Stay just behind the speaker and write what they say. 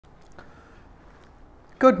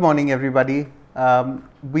Good morning, everybody.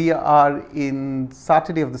 We are in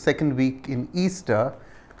Saturday of the second week in Easter.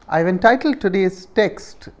 I've entitled today's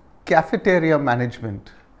text, Cafeteria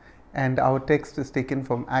Management. And our text is taken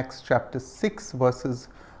from Acts chapter 6, verses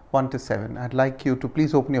 1 to 7. I'd like you to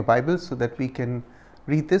please open your Bibles so that we can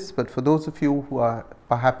read this. But for those of you who are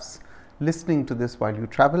perhaps listening to this while you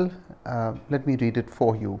travel, let me read it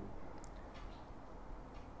for you.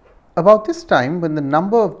 About this time, when the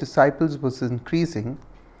number of disciples was increasing,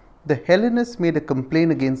 the Hellenists made a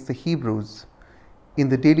complaint against the Hebrews. In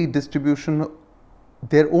the daily distribution,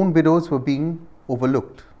 their own widows were being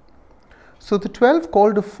overlooked. So the 12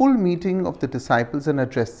 called a full meeting of the disciples and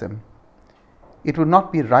addressed them. It would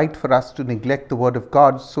not be right for us to neglect the word of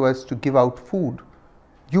God so as to give out food.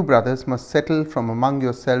 You, brothers, must settle from among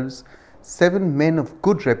yourselves 7 men of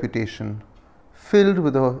good reputation, filled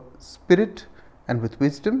with the Spirit and with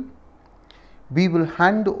wisdom. We will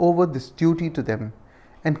hand over this duty to them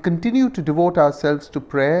and continue to devote ourselves to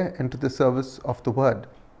prayer and to the service of the word.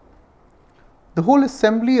 The whole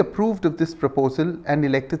assembly approved of this proposal and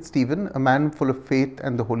elected Stephen, a man full of faith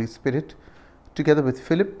and the Holy Spirit, together with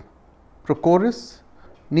Philip, Prochorus,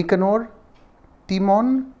 Nicanor,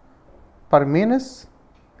 Timon, Parmenas,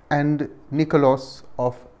 and Nicholas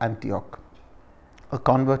of Antioch, a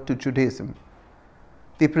convert to Judaism.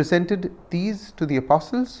 They presented these to the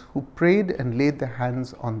apostles, who prayed and laid their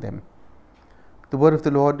hands on them. The word of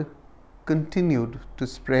the Lord continued to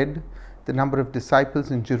spread. The number of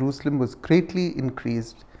disciples in Jerusalem was greatly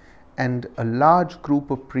increased, and a large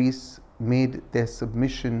group of priests made their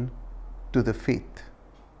submission to the faith.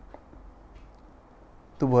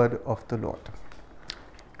 The word of the Lord.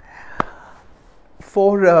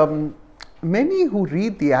 For many who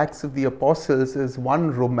read the Acts of the Apostles as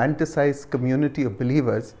one romanticized community of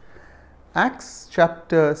believers, Acts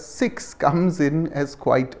chapter 6 comes in as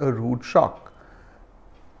quite a rude shock.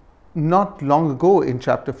 Not long ago in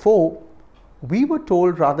chapter 4, we were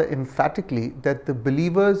told rather emphatically that the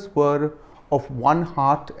believers were of one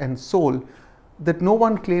heart and soul, that no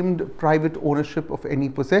one claimed private ownership of any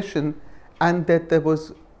possession, and that there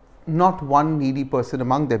was not one needy person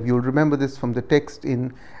among them. You'll remember this from the text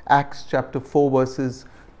in Acts chapter 4, verses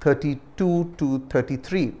 32 to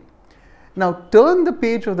 33. Now turn the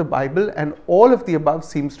page of the Bible and all of the above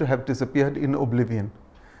seems to have disappeared in oblivion.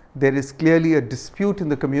 There is clearly a dispute in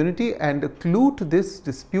the community, and a clue to this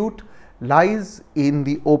dispute lies in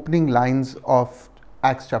the opening lines of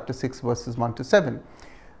Acts chapter 6, verses 1 to 7.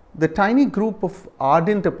 The tiny group of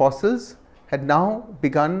ardent apostles had now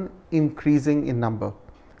begun increasing in number.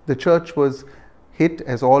 The church was hit,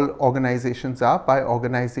 as all organizations are, by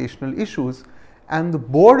organizational issues, and the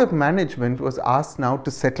board of management was asked now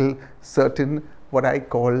to settle certain what I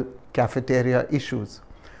call cafeteria issues.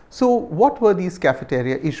 So what were these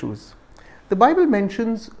cafeteria issues? The Bible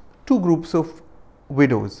mentions 2 groups of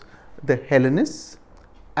widows, the Hellenists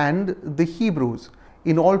and the Hebrews.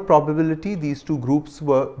 In all probability, these 2 groups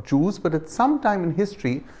were Jews, but at some time in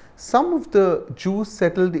history, some of the Jews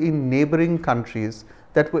settled in neighboring countries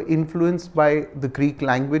that were influenced by the Greek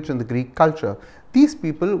language and the Greek culture. These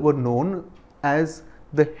people were known as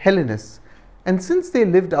the Hellenists, and since they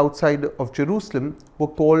lived outside of Jerusalem, were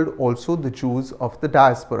called also the Jews of the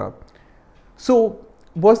diaspora. So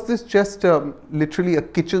was this just literally a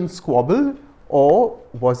kitchen squabble, or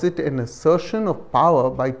was it an assertion of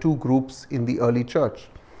power by 2 groups in the early church?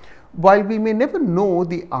 While we may never know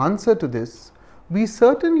the answer to this, we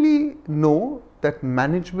certainly know that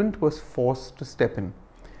management was forced to step in.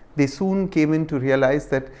 They soon came in to realize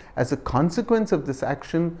that as a consequence of this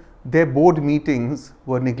action, their board meetings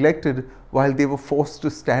were neglected while they were forced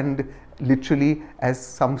to stand literally as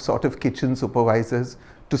some sort of kitchen supervisors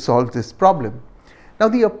to solve this problem. Now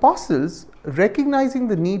the apostles, recognizing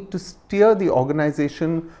the need to steer the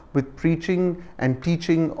organization with preaching and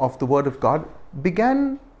teaching of the word of God,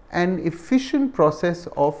 began an efficient process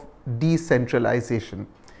of decentralization.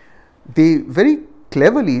 They very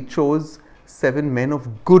cleverly chose 7 men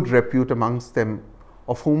of good repute amongst them,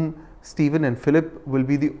 of whom Stephen and Philip will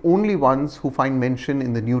be the only ones who find mention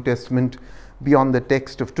in the New Testament beyond the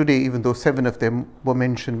text of today, even though 7 of them were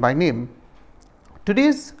mentioned by name.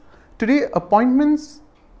 Today appointments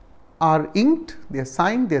are inked, they are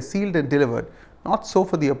signed, they are sealed and delivered. Not so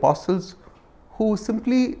for the apostles, who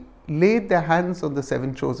simply laid their hands on the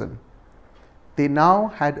 7 chosen. They now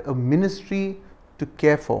had a ministry to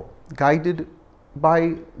care for, guided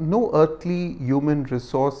by no earthly human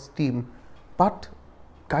resource team, but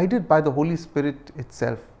guided by the Holy Spirit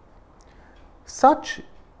itself. Such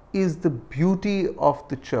is the beauty of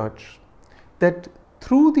the church, that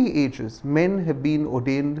through the ages men have been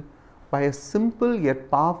ordained by a simple yet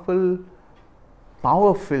powerful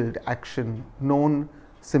power-filled action known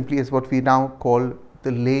simply as what we now call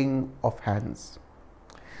the laying of hands.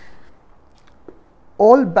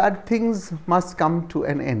 All bad things must come to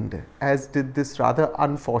an end, as did this rather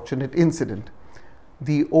unfortunate incident.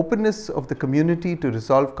 The openness of the community to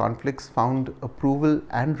resolve conflicts found approval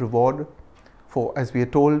and reward, for, as we are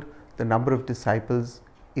told, the number of disciples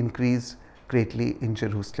increased greatly in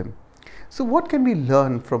Jerusalem. So what can we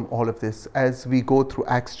learn from all of this as we go through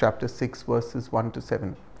Acts chapter 6 verses 1 to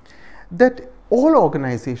 7? That all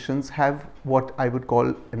organizations have what I would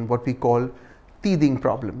call and what we call teething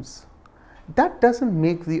problems. That doesn't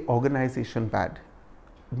make the organization bad.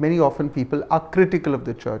 Many often people are critical of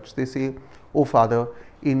the church. They say, "Oh Father,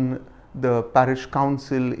 in the parish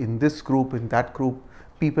council, in this group, in that group,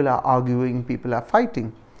 people are arguing, people are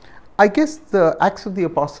fighting." I guess the Acts of the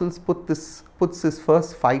Apostles puts this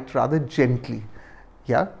first fight rather gently.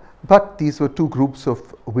 Yeah, but these were two groups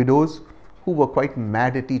of widows who were quite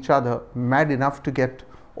mad at each other, mad enough to get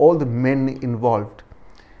all the men involved.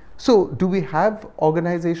 So, do we have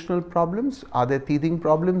organizational problems? Are there teething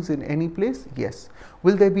problems in any place? Yes.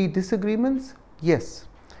 Will there be disagreements? Yes.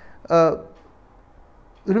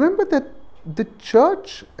 Remember that the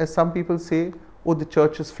church, as some people say, "Oh, the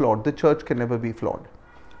church is flawed." The church can never be flawed.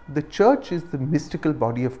 The church is the mystical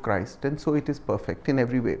body of Christ, and so it is perfect in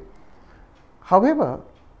every way. However,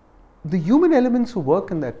 the human elements who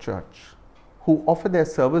work in that church, who offer their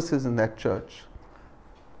services in that church,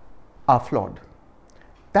 are flawed.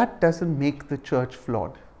 That doesn't make the church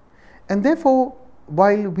flawed. And therefore,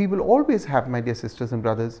 while we will always have, my dear sisters and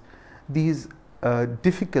brothers, these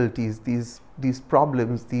difficulties, these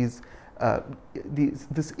problems, this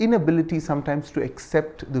inability sometimes to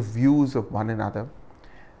accept the views of one another,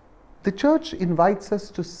 the church invites us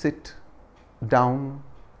to sit down,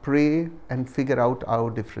 pray, and figure out our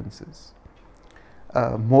differences.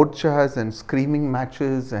 Morchas and screaming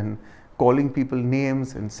matches and calling people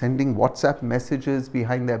names and sending WhatsApp messages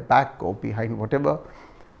behind their back or behind whatever,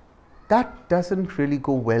 that doesn't really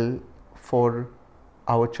go well for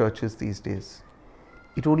our churches these days.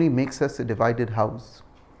 It only makes us a divided house.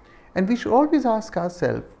 And we should always ask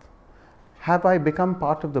ourselves, have I become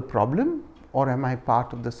part of the problem or am I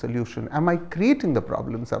part of the solution? Am I creating the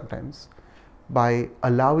problem sometimes by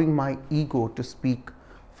allowing my ego to speak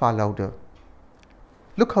far louder?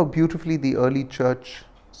 Look how beautifully the early church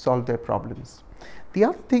solve their problems. The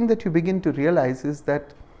other thing that you begin to realize is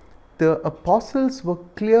that the apostles were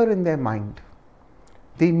clear in their mind.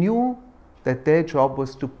 They knew that their job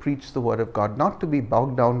was to preach the word of God, not to be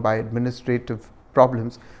bogged down by administrative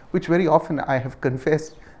problems, which very often I have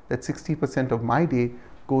confessed that 60% of my day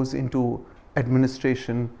goes into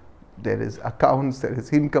administration. There is accounts, there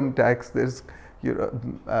is income tax, there is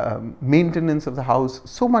maintenance of the house,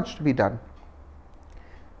 so much to be done.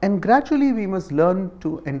 And gradually we must learn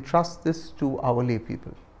to entrust this to our lay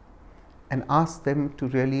people and ask them to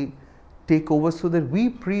really take over so that we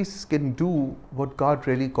priests can do what God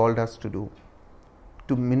really called us to do,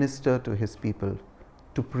 to minister to His people,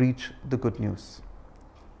 to preach the good news.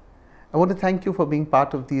 I want to thank you for being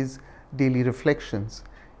part of these daily reflections,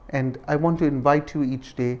 and I want to invite you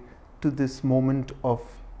each day to this moment of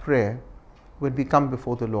prayer when we come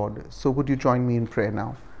before the Lord. So would you join me in prayer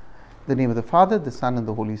now? In the name of the Father, the Son, and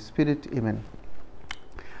the Holy Spirit. Amen.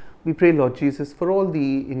 We pray, Lord Jesus, for all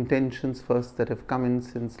the intentions first that have come in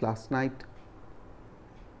since last night,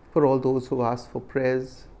 for all those who asked for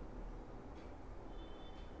prayers.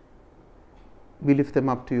 We lift them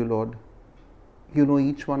up to you, Lord. You know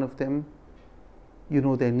each one of them. You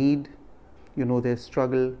know their need. You know their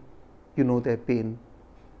struggle. You know their pain.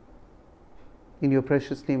 In your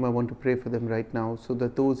precious name, I want to pray for them right now so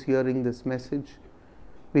that those hearing this message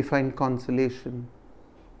may find consolation,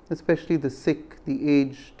 especially the sick, the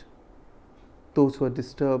aged, those who are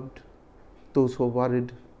disturbed, those who are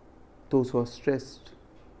worried, those who are stressed.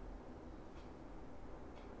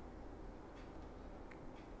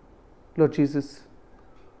 Lord Jesus,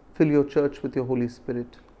 fill your church with your Holy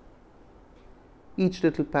Spirit. Each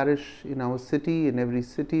little parish in our city, in every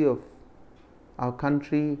city of our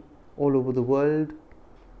country, all over the world,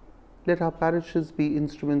 let our parishes be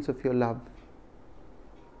instruments of your love,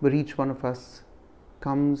 where each one of us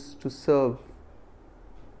comes to serve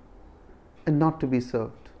and not to be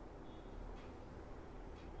served.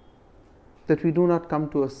 That we do not come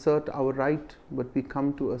to assert our right, but we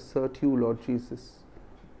come to assert you, Lord Jesus,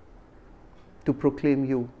 to proclaim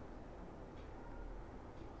you.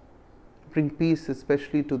 Bring peace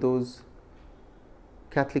especially to those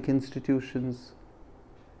Catholic institutions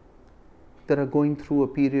that are going through a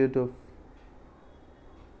period of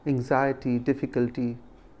anxiety, difficulty,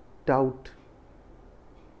 doubt,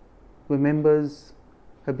 where members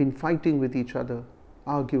have been fighting with each other,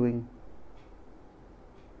 arguing.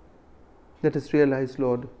 Let us realize,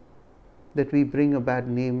 Lord, that we bring a bad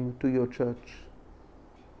name to your church.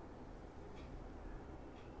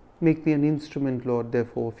 Make me an instrument, Lord,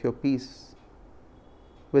 therefore, of your peace.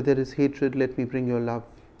 Where there is hatred, let me bring your love.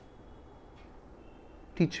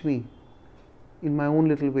 Teach me in my own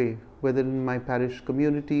little way, whether in my parish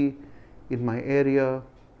community, in my area,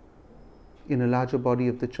 in a larger body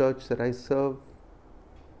of the church that I serve,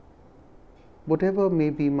 whatever may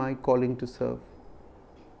be my calling to serve,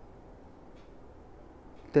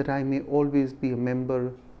 that I may always be a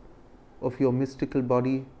member of your mystical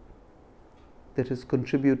body that has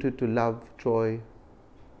contributed to love, joy,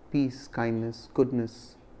 peace, kindness,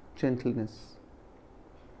 goodness, gentleness.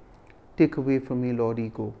 Take away from me, Lord,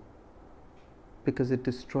 ego, because it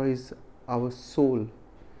destroys our soul,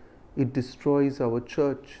 it destroys our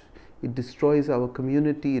church, it destroys our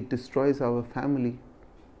community, it destroys our family,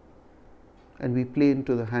 and we play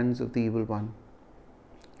into the hands of the evil one.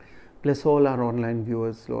 Bless all our online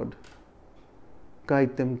viewers, Lord.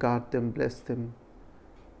 Guide them, guard them, bless them.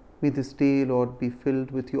 May this day, Lord, be filled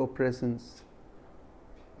with your presence,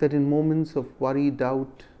 that in moments of worry,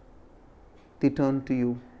 doubt, they turn to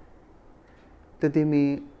you, that they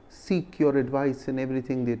may seek your advice in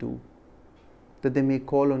everything they do, that they may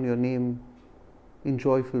call on your name in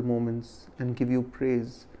joyful moments and give you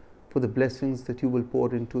praise for the blessings that you will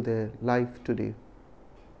pour into their life today.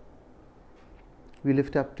 We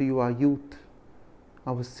lift up to you our youth,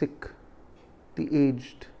 our sick, the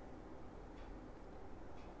aged.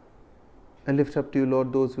 I lift up to you,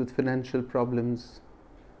 Lord, those with financial problems,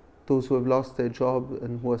 those who have lost their job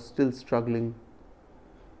and who are still struggling.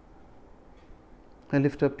 I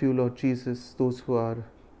lift up to you, Lord Jesus, those who are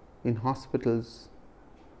in hospitals,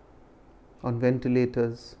 on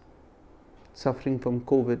ventilators, suffering from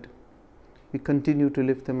COVID. We continue to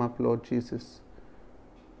lift them up, Lord Jesus.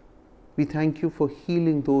 We thank you for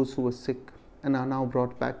healing those who were sick and are now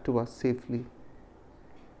brought back to us safely.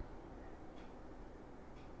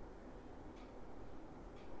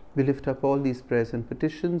 We lift up all these prayers and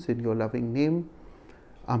petitions in your loving name.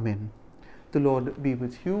 Amen. The Lord be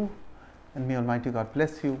with you, and may Almighty God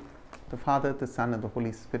bless you, the Father, the Son, and the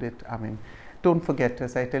Holy Spirit. Amen. Don't forget,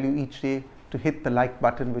 as I tell you each day, to hit the like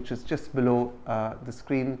button, which is just below the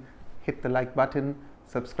screen. Hit the like button,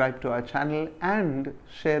 subscribe to our channel, and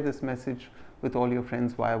share this message with all your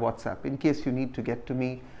friends via WhatsApp. In case you need to get to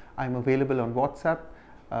me, I'm available on WhatsApp.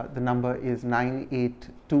 The number is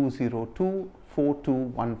 98202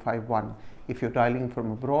 42151. If you're dialing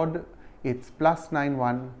from abroad, it's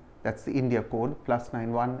 +91, that's the India code,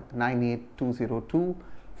 +91 98202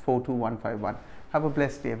 42151. Have a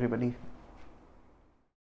blessed day, everybody.